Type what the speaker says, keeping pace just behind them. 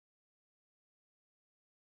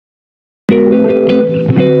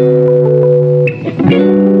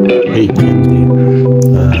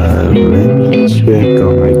check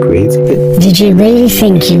on my grades a bit? Did you really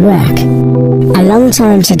think you work? A long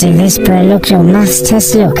time to do this, bro. Look, your maths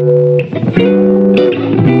test, look.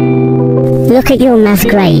 Look at your math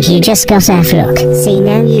grade, you just got F, look. See,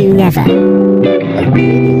 now you never. I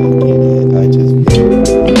just...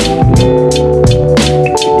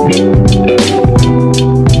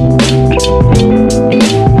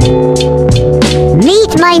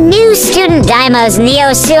 Meet my new student Deimos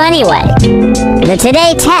Neo Sue anyway. The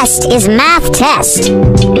today test is math test.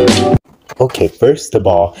 Okay, first of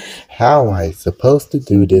all, how am I supposed to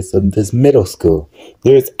do this in this middle school?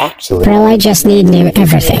 There's actually... Bro, I just knew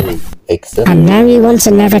everything. Except... And now you want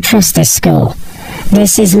to never trust this school.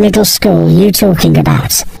 This is middle school you talking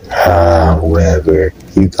about. Whatever.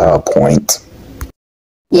 You got a point.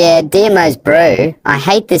 Yeah, Deimos bro, I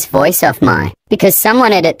hate this voice of mine, because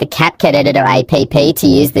someone edit the CapCut editor app to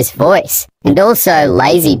use this voice. And also,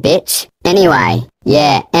 lazy bitch. Anyway,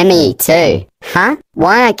 yeah, ME too. Huh?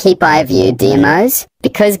 Why I keep eye of you, Deimos?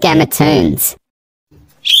 Because Gamma Tunes.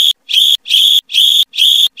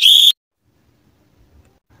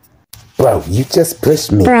 Bro, you just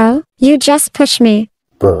pushed me. Bro, you just push me.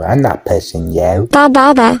 Bro, I'm not pushing you.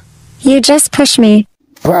 Ba. You just push me.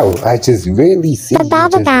 Bro, I just really see you just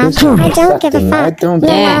pushing I don't give a something. fuck. I don't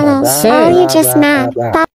Yeah, give a so fuck. you just mad.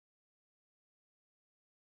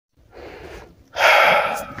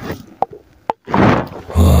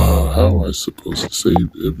 How am I supposed to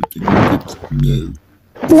save everything? No.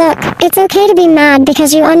 Look, it's okay to be mad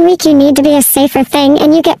because you 1 week you need to be a safer thing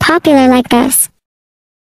and you get popular like this.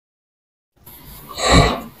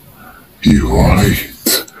 You're right.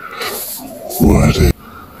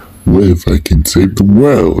 What if I can save the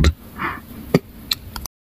world?